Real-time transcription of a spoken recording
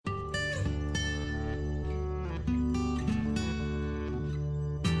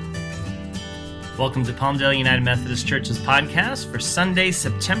Welcome to Palmdale United Methodist Church's podcast for Sunday,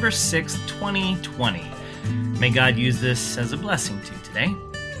 September 6th, 2020. May God use this as a blessing to you today.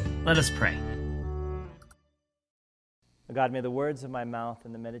 Let us pray. God, may the words of my mouth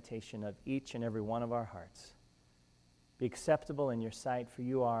and the meditation of each and every one of our hearts be acceptable in your sight, for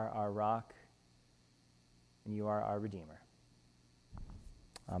you are our rock and you are our Redeemer.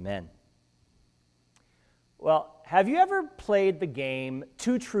 Amen. Well, have you ever played the game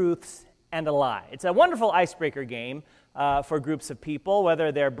Two Truths and a Lie? It's a wonderful icebreaker game for groups of people,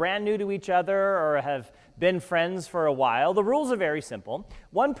 whether they're brand new to each other or have been friends for a while. The rules are very simple.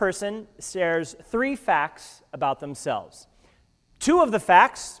 One person shares 3 facts about themselves. 2 of the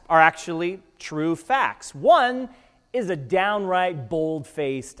facts are actually true facts. 1 is a downright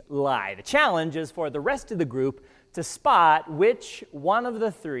bold-faced lie. The challenge is for the rest of the group to spot which one of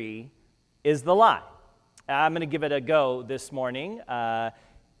the 3 is the lie. I'm going to give it a go this morning.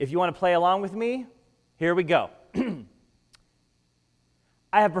 If you want to play along with me, here we go.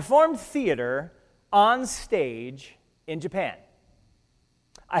 I have performed theater on stage in Japan.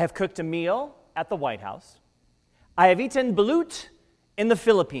 I have cooked a meal at the White House. I have eaten balut in the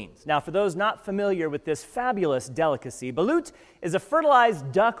Philippines. Now, for those not familiar with this fabulous delicacy, balut is a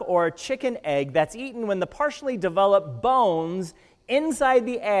fertilized duck or chicken egg that's eaten when the partially developed bones inside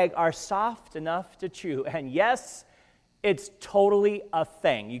the egg are soft enough to chew. And yes, it's totally a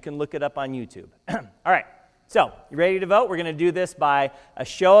thing. You can look it up on YouTube. All right, so you ready to vote? We're going to do this by a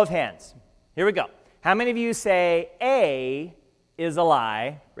show of hands. Here we go. How many of you say A is a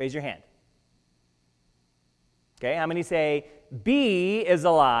lie? Raise your hand. Okay, how many say B is a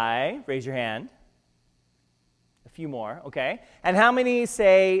lie? Raise your hand. A few more, okay. And how many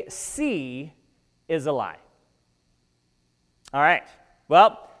say C is a lie? All right,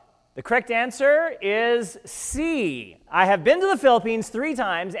 well, the correct answer is C. I have been to the Philippines 3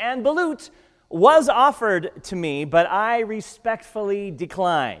 times, and balut was offered to me, but I respectfully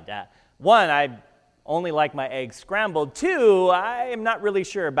declined. 1, I only like my eggs scrambled. 2, I am not really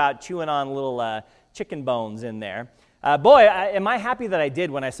sure about chewing on little chicken bones in there. Am I happy that I did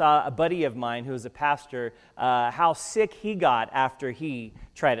when I saw a buddy of mine who was a pastor, how sick he got after he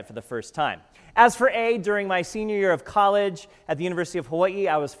tried it for the first time. As for A, during my senior year of college at the University of Hawaii,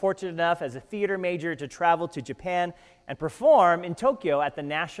 I was fortunate enough as a theater major to travel to Japan and perform in Tokyo at the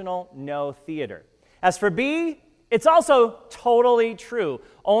National No Theater. As for B, it's also totally true,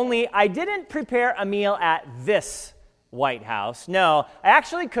 only I didn't prepare a meal at this White House. No, I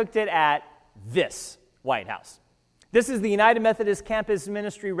actually cooked it at this White House. This is the United Methodist Campus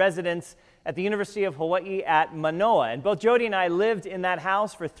Ministry residence at the University of Hawaii at Manoa. And both Jody and I lived in that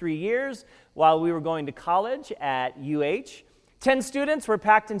house for 3 years while we were going to college at UH. 10 students were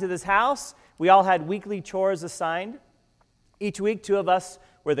packed into this house. We all had weekly chores assigned. Each week, 2 of us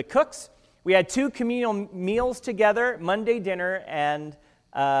were the cooks. We had 2 communal meals together, Monday dinner and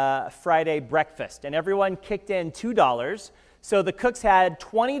Friday breakfast. And everyone kicked in $2. So the cooks had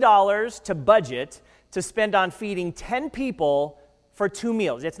 $20 to budget to spend on feeding 10 people for 2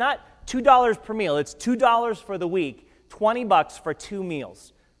 meals. It's not $2 per meal. It's $2 for the week, $20 for 2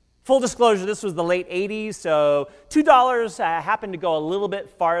 meals. Full disclosure, this was the late 80s, so $2 happened to go a little bit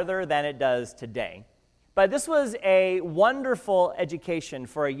farther than it does today. But this was a wonderful education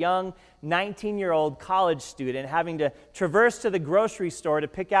for a young 19-year-old college student having to traverse to the grocery store to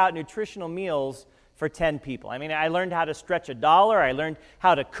pick out nutritional meals for 10 people. I mean, I learned how to stretch $1. I learned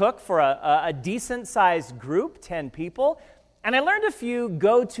how to cook for a decent-sized group, 10 people. And I learned a few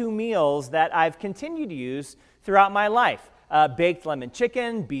go-to meals that I've continued to use throughout my life. Baked lemon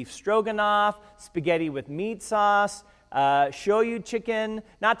chicken, beef stroganoff, spaghetti with meat sauce, shoyu chicken,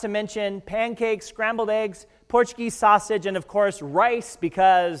 not to mention pancakes, scrambled eggs, Portuguese sausage, and of course rice,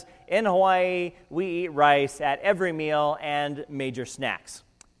 because in Hawaii we eat rice at every meal and major snacks.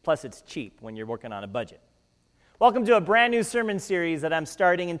 Plus it's cheap when you're working on a budget. Welcome to a brand new sermon series that I'm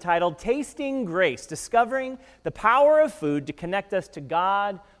starting entitled Tasting Grace, Discovering the Power of Food to Connect Us to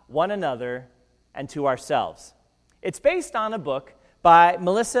God, one another, and to ourselves. It's based on a book by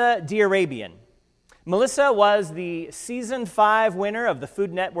Melissa D'Arabian. Melissa was the Season 5 winner of the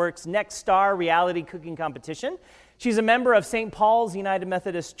Food Network's Next Star reality cooking competition. She's a member of St. Paul's United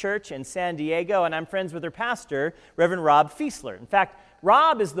Methodist Church in San Diego, and I'm friends with her pastor, Reverend Rob Fiesler. In fact,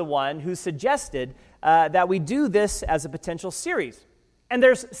 Rob is the one who suggested that we do this as a potential series. And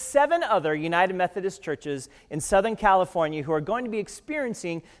there's 7 other United Methodist churches in Southern California who are going to be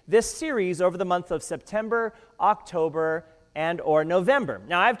experiencing this series over the month of September, October, and or November.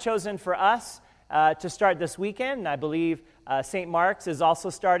 Now, I've chosen for us to start this weekend, and I believe St. Mark's is also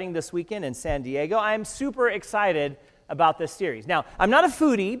starting this weekend in San Diego. I'm super excited about this series. Now, I'm not a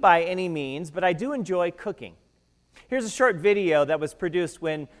foodie by any means, but I do enjoy cooking. Here's a short video that was produced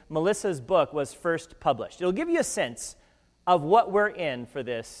when Melissa's book was first published. It'll give you a sense of what we're in for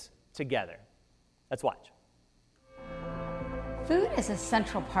this together. Let's watch. Food is a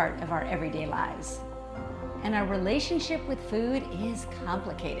central part of our everyday lives, and our relationship with food is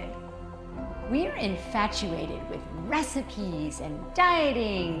complicated. We are infatuated with recipes and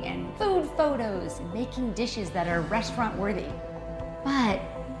dieting and food photos and making dishes that are restaurant-worthy. But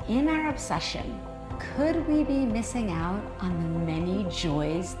in our obsession, could we be missing out on the many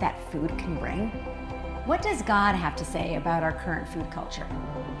joys that food can bring? What does God have to say about our current food culture?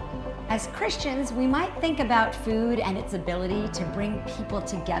 As Christians, we might think about food and its ability to bring people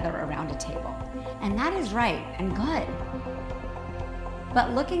together around a table. And that is right and good.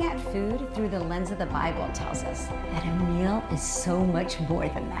 But looking at food through the lens of the Bible tells us that a meal is so much more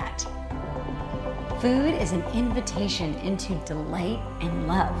than that. Food is an invitation into delight and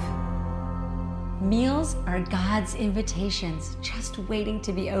love. Meals are God's invitations just waiting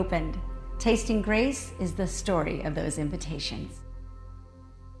to be opened. Tasting Grace is the story of those invitations.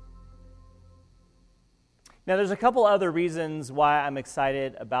 Now, there's a couple other reasons why I'm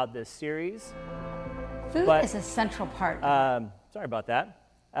excited about this series. Food is a central part. Sorry about that.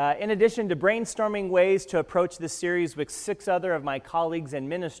 In addition to brainstorming ways to approach this series with 6 other of my colleagues in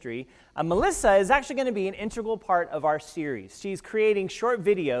ministry, Melissa is actually going to be an integral part of our series. She's creating short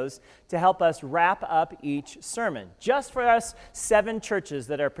videos to help us wrap up each sermon, just for us 7 churches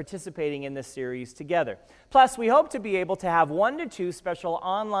that are participating in this series together. Plus, we hope to be able to have 1 to 2 special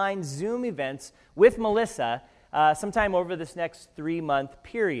online Zoom events with Melissa sometime over this next 3-month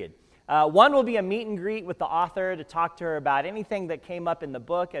period. One will be a meet and greet with the author to talk to her about anything that came up in the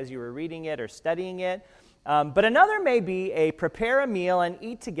book as you were reading it or studying it. But another may be a prepare a meal and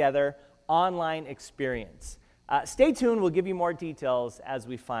eat together online experience. Stay tuned. We'll give you more details as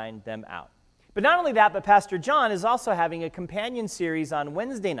we find them out. But not only that, but Pastor John is also having a companion series on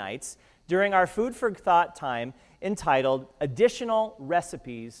Wednesday nights during our Food for Thought time entitled Additional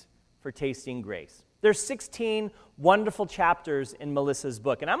Recipes for Tasting Grace. There's 16 wonderful chapters in Melissa's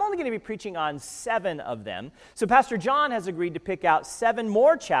book, and I'm only going to be preaching on 7 of them. So Pastor John has agreed to pick out 7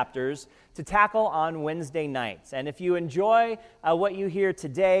 more chapters to tackle on Wednesday nights. And if you enjoy what you hear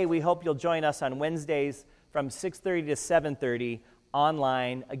today, we hope you'll join us on Wednesdays from 6:30 to 7:30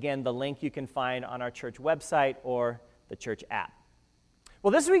 online. Again, the link you can find on our church website or the church app.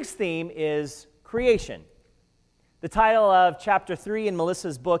 Well, this week's theme is creation. The title of chapter 3 in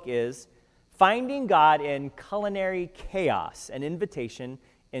Melissa's book is Finding God in Culinary Chaos, an invitation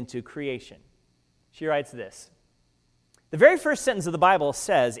into creation. She writes this. The very first sentence of the Bible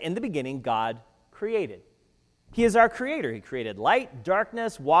says, in the beginning, God created. He is our creator. He created light,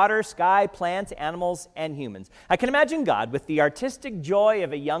 darkness, water, sky, plants, animals, and humans. I can imagine God with the artistic joy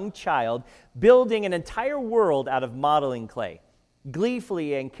of a young child building an entire world out of modeling clay,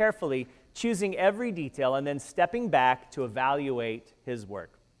 gleefully and carefully choosing every detail and then stepping back to evaluate his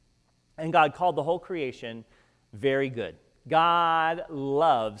work. And God called the whole creation very good. God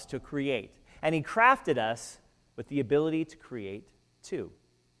loves to create, and he crafted us with the ability to create too.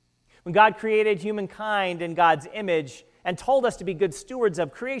 When God created humankind in God's image and told us to be good stewards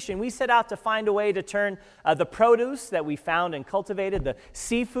of creation, we set out to find a way to turn the produce that we found and cultivated, the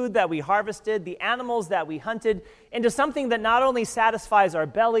seafood that we harvested, the animals that we hunted, into something that not only satisfies our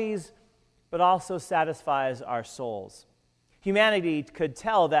bellies, but also satisfies our souls. Humanity could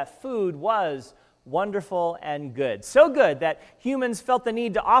tell that food was wonderful and good. So good that humans felt the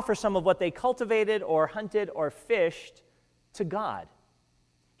need to offer some of what they cultivated or hunted or fished to God.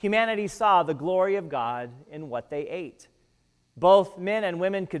 Humanity saw the glory of God in what they ate. Both men and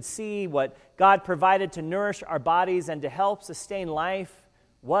women could see what God provided to nourish our bodies and to help sustain life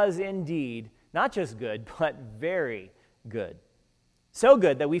was indeed not just good, but very good. So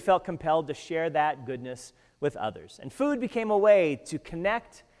good that we felt compelled to share that goodness with others. And food became a way to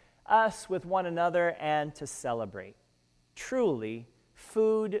connect us with one another and to celebrate. Truly,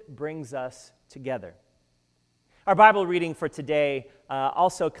 food brings us together. Our Bible reading for today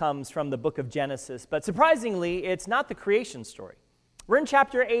also comes from the book of Genesis, but surprisingly, it's not the creation story. We're in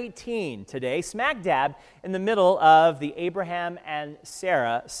chapter 18 today, smack dab in the middle of the Abraham and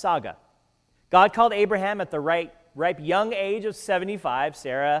Sarah saga. God called Abraham at the ripe young age of 75,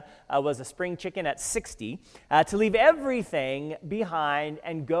 Sarah was a spring chicken at 60, to leave everything behind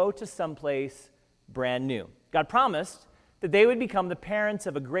and go to someplace brand new. God promised that they would become the parents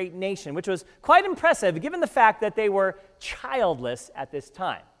of a great nation, which was quite impressive given the fact that they were childless at this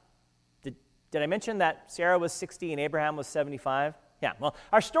time. Did I mention that Sarah was 60 and Abraham was 75? Yeah, well,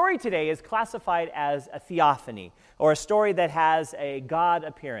 our story today is classified as a theophany, or a story that has a God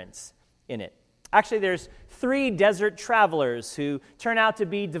appearance in it. Actually, there's 3 desert travelers who turn out to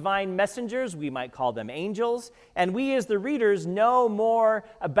be divine messengers. We might call them angels. And we as the readers know more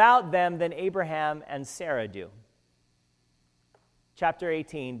about them than Abraham and Sarah do. Chapter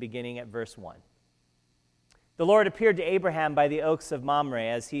 18, beginning at verse 1. The Lord appeared to Abraham by the oaks of Mamre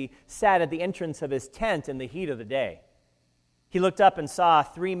as he sat at the entrance of his tent in the heat of the day. He looked up and saw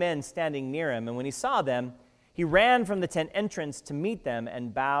 3 men standing near him, and when he saw them, he ran from the tent entrance to meet them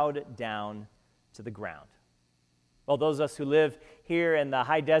and bowed down to the ground. Well, those of us who live here in the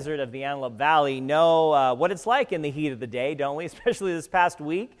high desert of the Antelope Valley know what it's like in the heat of the day, don't we? Especially this past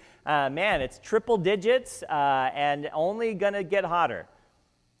week. Man, it's triple digits and only going to get hotter.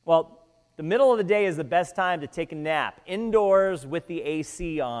 Well, the middle of the day is the best time to take a nap, indoors with the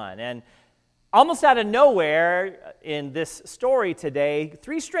AC on. And almost out of nowhere in this story today,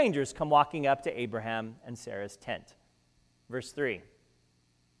 3 strangers come walking up to Abraham and Sarah's tent. Verse 3.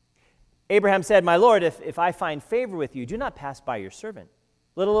 Abraham said, "My Lord, if I find favor with you, do not pass by your servant.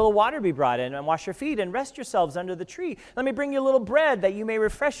 Let a little water be brought in and wash your feet and rest yourselves under the tree. Let me bring you a little bread that you may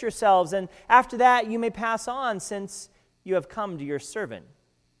refresh yourselves, and after that you may pass on, since you have come to your servant."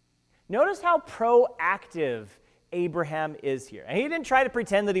 Notice how proactive Abraham is here. And he didn't try to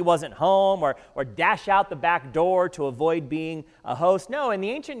pretend that he wasn't home or dash out the back door to avoid being a host. No, in the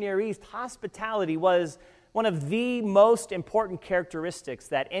ancient Near East, hospitality was one of the most important characteristics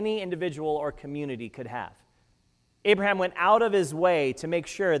that any individual or community could have. Abraham went out of his way to make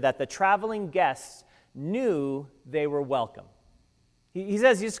sure that the traveling guests knew they were welcome. He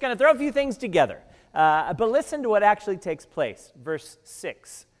says he's just going to throw a few things together. But listen to what actually takes place. Verse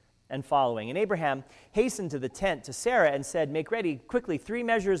 6 and following. And Abraham hastened to the tent to Sarah and said, "Make ready quickly 3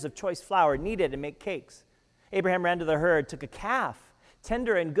 measures of choice flour, knead it, and make cakes." Abraham ran to the herd, took a calf,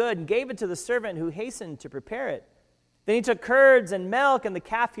 tender and good, and gave it to the servant who hastened to prepare it. Then he took curds and milk and the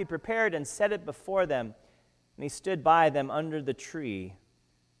calf he had prepared and set it before them. And he stood by them under the tree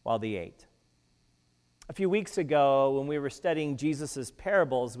while they ate. A few weeks ago, when we were studying Jesus'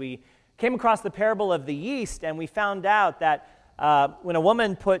 parables, we came across the parable of the yeast, and we found out that when a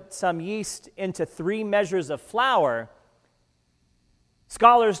woman put some yeast into 3 measures of flour,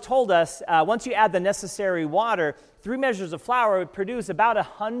 scholars told us once you add the necessary water, 3 measures of flour would produce about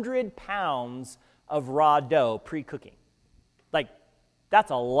 100 pounds of raw dough pre-cooking. Like,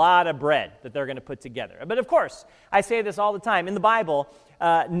 that's a lot of bread that they're going to put together. But of course, I say this all the time. In the Bible,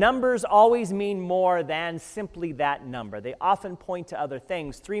 numbers always mean more than simply that number. They often point to other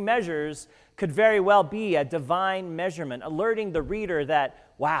things. 3 measures could very well be a divine measurement, alerting the reader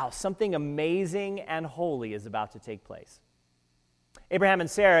that, wow, something amazing and holy is about to take place. Abraham and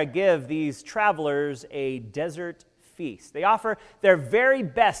Sarah give these travelers a desert feast. They offer their very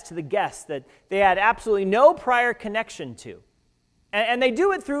best to the guests that they had absolutely no prior connection to. And they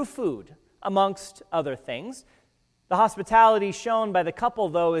do it through food, amongst other things. The hospitality shown by the couple,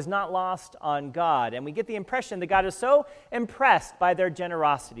 though, is not lost on God. And we get the impression that God is so impressed by their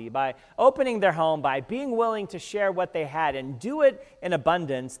generosity, by opening their home, by being willing to share what they had and do it in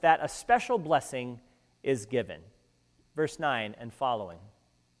abundance, that a special blessing is given. Verse 9 and following.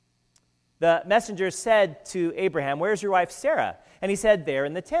 The messenger said to Abraham, "Where's your wife Sarah?" And he said, "There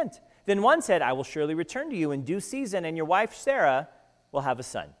in the tent." Then one said, "I will surely return to you in due season, and your wife Sarah will have a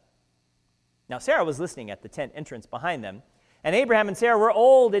son." Now Sarah was listening at the tent entrance behind them, and Abraham and Sarah were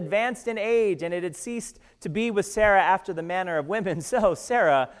old, advanced in age, and it had ceased to be with Sarah after the manner of women. So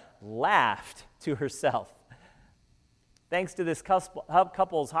Sarah laughed to herself. Thanks to this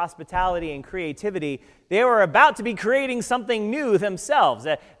couple's hospitality and creativity, they were about to be creating something new themselves.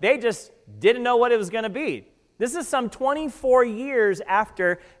 They just didn't know what it was going to be. This is some 24 years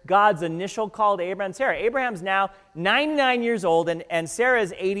after God's initial call to Abraham and Sarah. Abraham's now 99 years old, and Sarah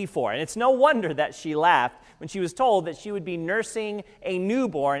is 84. And it's no wonder that she laughed when she was told that she would be nursing a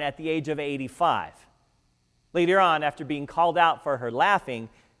newborn at the age of 85. Later on, after being called out for her laughing,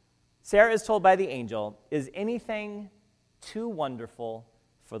 Sarah is told by the angel, "Is anything too wonderful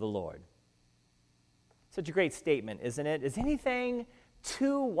for the Lord?" Such a great statement, isn't it? Is anything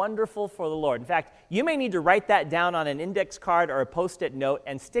too wonderful for the Lord? In fact, you may need to write that down on an index card or a Post-it note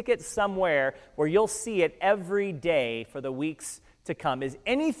and stick it somewhere where you'll see it every day for the weeks to come. Is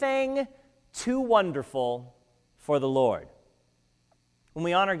anything too wonderful for the Lord? When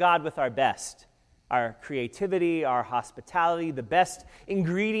we honor God with our best, our creativity, our hospitality, the best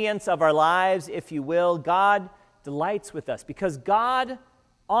ingredients of our lives, if you will, God delights with us because God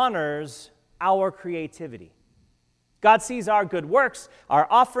honors our creativity. God sees our good works, our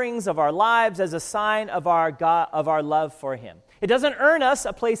offerings of our lives as a sign of our love for Him. It doesn't earn us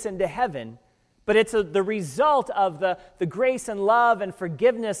a place into heaven, but it's the result of the grace and love and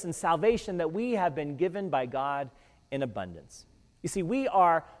forgiveness and salvation that we have been given by God in abundance. You see, we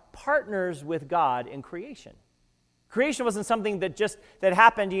are partners with God in creation. Creation wasn't something that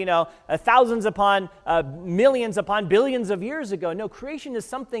happened, thousands upon millions upon billions of years ago. No, creation is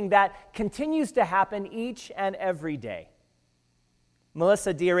something that continues to happen each and every day.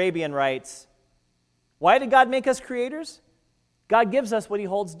 Melissa D'Arabian writes, "Why did God make us creators? God gives us what he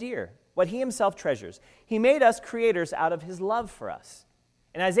holds dear, what he himself treasures. He made us creators out of his love for us."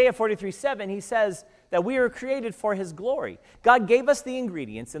 In Isaiah 43:7, he says that we were created for his glory. God gave us the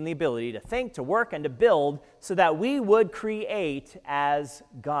ingredients and the ability to think, to work, and to build so that we would create as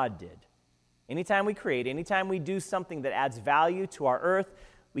God did. Anytime we create, anytime we do something that adds value to our earth,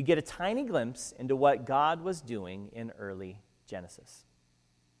 we get a tiny glimpse into what God was doing in early Genesis.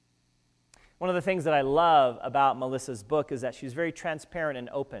 One of the things that I love about Melissa's book is that she's very transparent and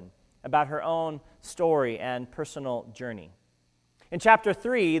open about her own story and personal journey. In chapter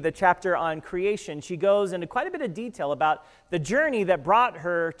 3, the chapter on creation, she goes into quite a bit of detail about the journey that brought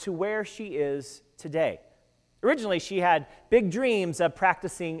her to where she is today. Originally, she had big dreams of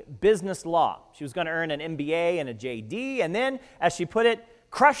practicing business law. She was going to earn an MBA and a JD, and then, as she put it,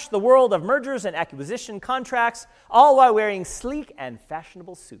 crush the world of mergers and acquisition contracts, all while wearing sleek and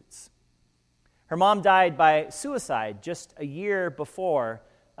fashionable suits. Her mom died by suicide just a year before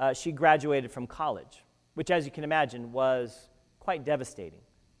she graduated from college, which, as you can imagine, was quite devastating.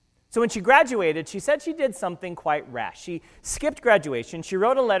 So when she graduated, she said she did something quite rash. She skipped graduation. She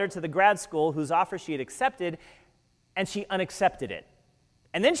wrote a letter to the grad school whose offer she had accepted, and she unaccepted it.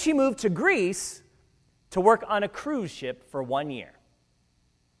 And then she moved to Greece to work on a cruise ship for 1 year.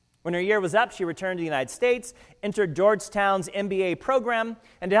 When her year was up, she returned to the United States, entered Georgetown's MBA program,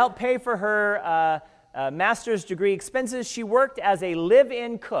 and to help pay for her master's degree expenses, she worked as a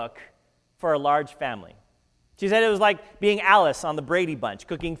live-in cook for a large family. She said it was like being Alice on the Brady Bunch,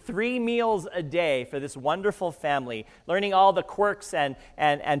 cooking 3 meals a day for this wonderful family, learning all the quirks and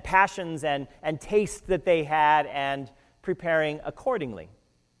passions and tastes that they had and preparing accordingly.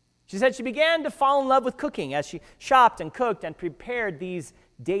 She said she began to fall in love with cooking as she shopped and cooked and prepared these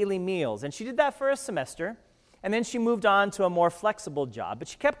daily meals. And she did that for a semester, and then she moved on to a more flexible job. But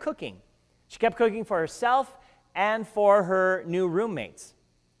she kept cooking. She kept cooking for herself and for her new roommates.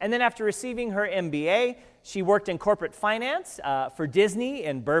 And then after receiving her MBA, she worked in corporate finance for Disney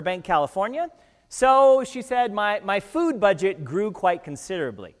in Burbank, California. So she said, my food budget grew quite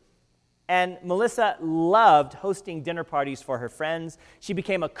considerably. And Melissa loved hosting dinner parties for her friends. She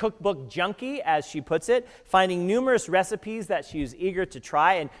became a cookbook junkie, as she puts it, finding numerous recipes that she was eager to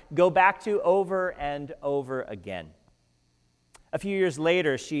try and go back to over and over again. A few years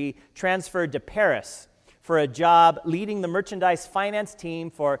later, she transferred to Paris for a job leading the merchandise finance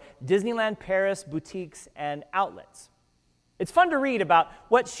team for Disneyland Paris boutiques and outlets. It's fun to read about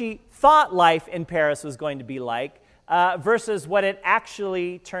what she thought life in Paris was going to be like versus what it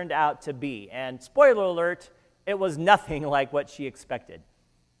actually turned out to be. And spoiler alert, it was nothing like what she expected.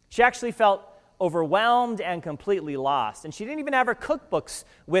 She actually felt overwhelmed and completely lost, and she didn't even have her cookbooks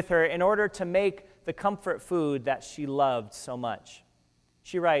with her in order to make the comfort food that she loved so much.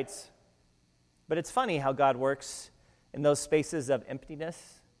 She writes, "But it's funny how God works in those spaces of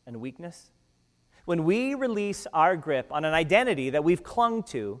emptiness and weakness. When we release our grip on an identity that we've clung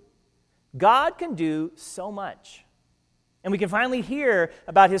to, God can do so much. And we can finally hear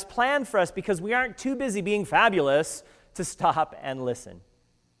about his plan for us because we aren't too busy being fabulous to stop and listen.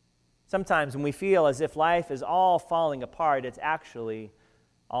 Sometimes when we feel as if life is all falling apart, it's actually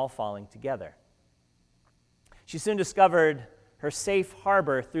all falling together." She soon discovered her safe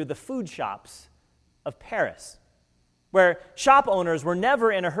harbor through the food shops of Paris, where shop owners were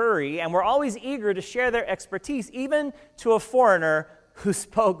never in a hurry and were always eager to share their expertise, even to a foreigner who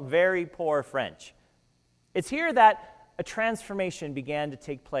spoke very poor French. It's here that a transformation began to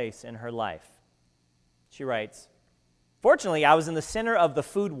take place in her life. She writes, "Fortunately, I was in the center of the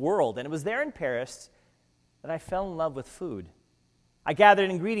food world, and it was there in Paris that I fell in love with food. I gathered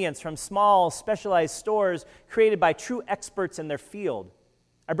ingredients from small, specialized stores created by true experts in their field.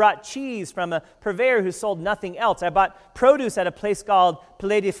 I brought cheese from a purveyor who sold nothing else. I bought produce at a place called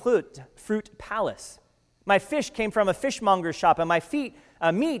Palais des Fruits, Fruit Palace. My fish came from a fishmonger's shop, and my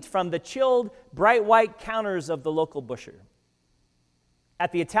meat from the chilled, bright white counters of the local butcher.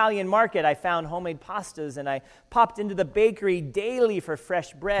 At the Italian market, I found homemade pastas, and I popped into the bakery daily for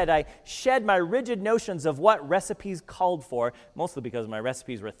fresh bread. I shed my rigid notions of what recipes called for, mostly because my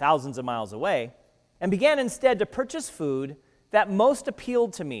recipes were thousands of miles away, and began instead to purchase food that most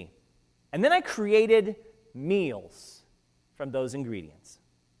appealed to me. And then I created meals from those ingredients.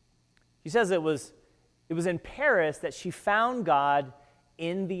 She says it was in Paris that she found God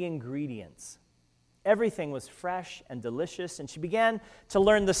in the ingredients. Everything was fresh and delicious, and she began to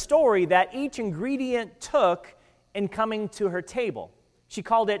learn the story that each ingredient took in coming to her table. She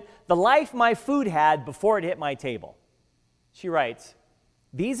called it the life my food had before it hit my table. She writes,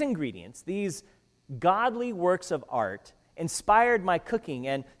 "These ingredients, these godly works of art, inspired my cooking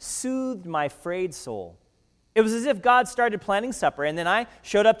and soothed my frayed soul. It was as if God started planning supper, and then I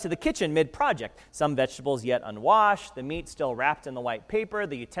showed up to the kitchen mid-project. Some vegetables yet unwashed, the meat still wrapped in the white paper,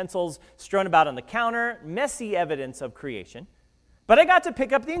 the utensils strewn about on the counter, messy evidence of creation. But I got to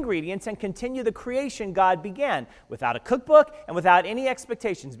pick up the ingredients and continue the creation God began, without a cookbook and without any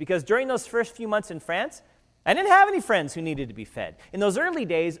expectations, because during those first few months in France, I didn't have any friends who needed to be fed. In those early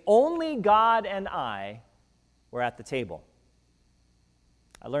days, only God and I were at the table.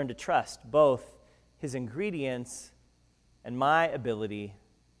 I learned to trust both His ingredients and my ability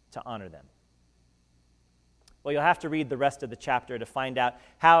to honor them." Well, you'll have to read the rest of the chapter to find out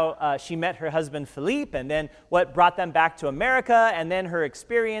how she met her husband Philippe, and then what brought them back to America, and then her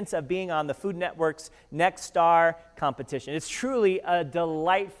experience of being on the Food Network's Next Star competition. It's truly a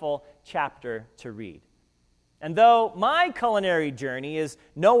delightful chapter to read. And though my culinary journey is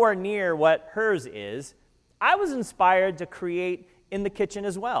nowhere near what hers is, I was inspired to create in the kitchen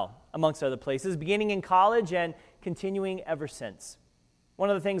as well, amongst other places, beginning in college and continuing ever since. One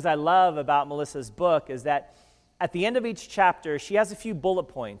of the things I love about Melissa's book is that at the end of each chapter, she has a few bullet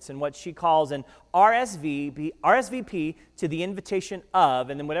points and what she calls an RSVP to the invitation of,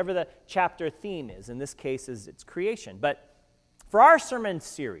 and then whatever the chapter theme is. In this case, is its creation. But for our sermon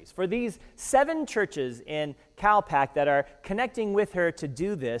series, for these 7 churches in Calpac that are connecting with her to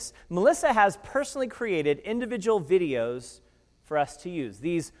do this, Melissa has personally created individual videos for us to use,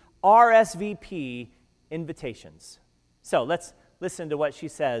 these RSVP invitations. So let's listen to what she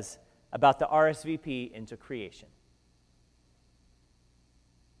says about the RSVP into creation.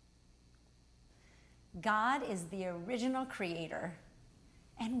 God is the original creator,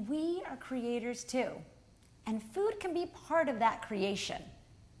 and we are creators too. And food can be part of that creation.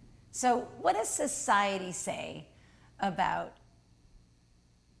 So what does society say about...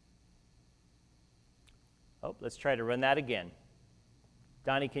 Oh, let's try to run that again.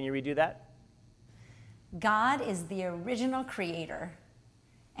 Donnie, can you redo that? God is the original creator,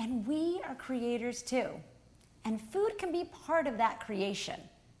 and we are creators too. And food can be part of that creation.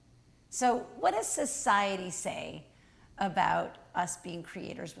 So what does society say about us being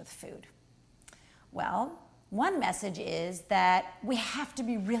creators with food? Well, one message is that we have to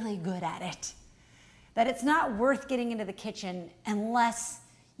be really good at it. That it's not worth getting into the kitchen unless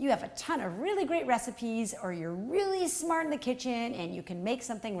you have a ton of really great recipes or you're really smart in the kitchen and you can make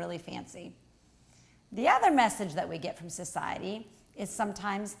something really fancy. The other message that we get from society is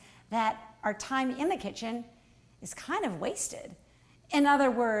sometimes that our time in the kitchen is kind of wasted. In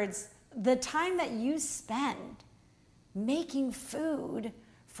other words, the time that you spend making food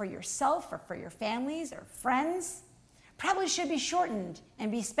for yourself or for your families or friends probably should be shortened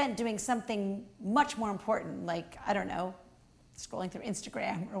and be spent doing something much more important, like, I don't know, scrolling through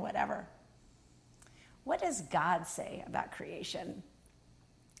Instagram or whatever. What does God say about creation?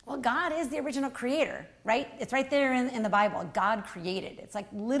 Well, God is the original creator, right? It's right there in the Bible. God created. It's like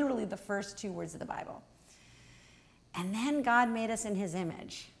literally the first 2 words of the Bible. And then God made us in His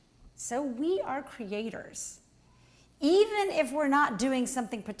image. So we are creators. Even if we're not doing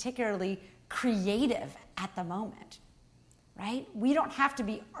something particularly creative at the moment, right? We don't have to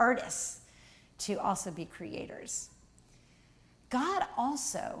be artists to also be creators. God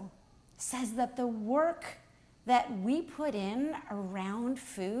also says that the work that we put in around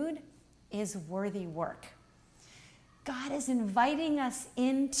food is worthy work. God is inviting us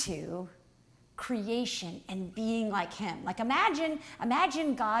into creation and being like Him. Like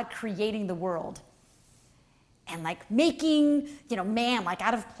imagine God creating the world and like making, man like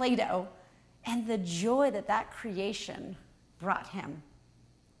out of Play-Doh, and the joy that creation brought Him.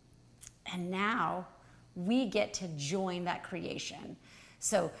 And now we get to join that creation.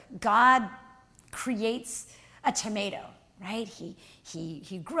 So God creates a tomato, right?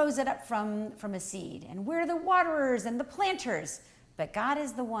 He grows it up from a seed, and we're the waterers and the planters. But God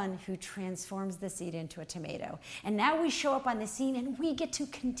is the one who transforms the seed into a tomato. And now we show up on the scene and we get to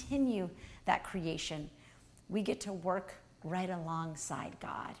continue that creation. We get to work right alongside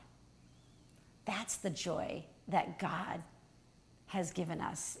God. That's the joy that God has given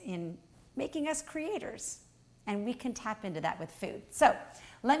us in making us creators. And we can tap into that with food. So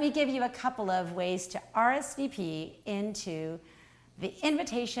let me give you a couple of ways to RSVP into the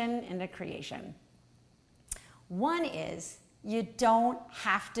invitation into creation. One is You don't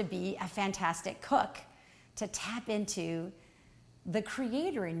have to be a fantastic cook to tap into the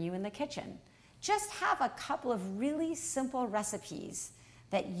creator in you in the kitchen. Just have a couple of really simple recipes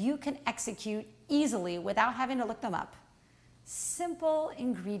that you can execute easily without having to look them up. Simple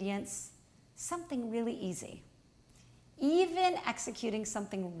ingredients, something really easy. Even executing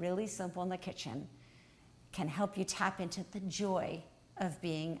something really simple in the kitchen can help you tap into the joy of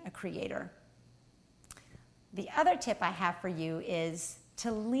being a creator. The other tip I have for you is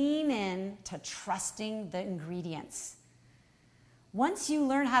to lean in to trusting the ingredients. Once you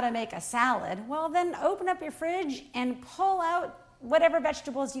learn how to make a salad, well, then open up your fridge and pull out whatever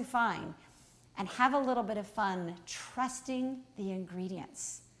vegetables you find and have a little bit of fun trusting the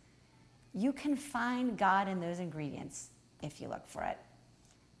ingredients. You can find God in those ingredients if you look for it.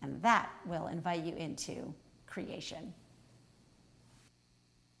 And that will invite you into creation.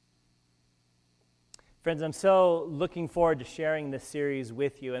 Friends, I'm so looking forward to sharing this series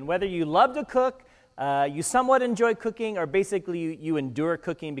with you. And whether you love to cook, you somewhat enjoy cooking, or basically you endure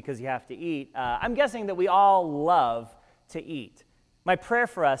cooking because you have to eat, I'm guessing that we all love to eat. My prayer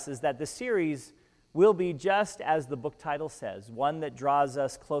for us is that the series will be just as the book title says, one that draws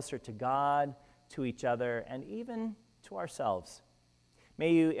us closer to God, to each other, and even to ourselves.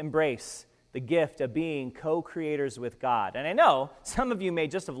 May you embrace the gift of being co-creators with God. And I know some of you may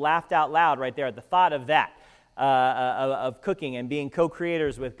just have laughed out loud right there at the thought of that, of cooking and being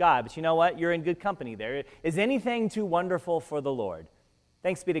co-creators with God. But you know what? You're in good company there. Is anything too wonderful for the Lord?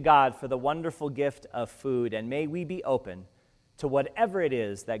 Thanks be to God for the wonderful gift of food, and may we be open to whatever it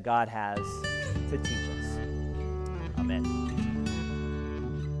is that God has to teach us. Amen.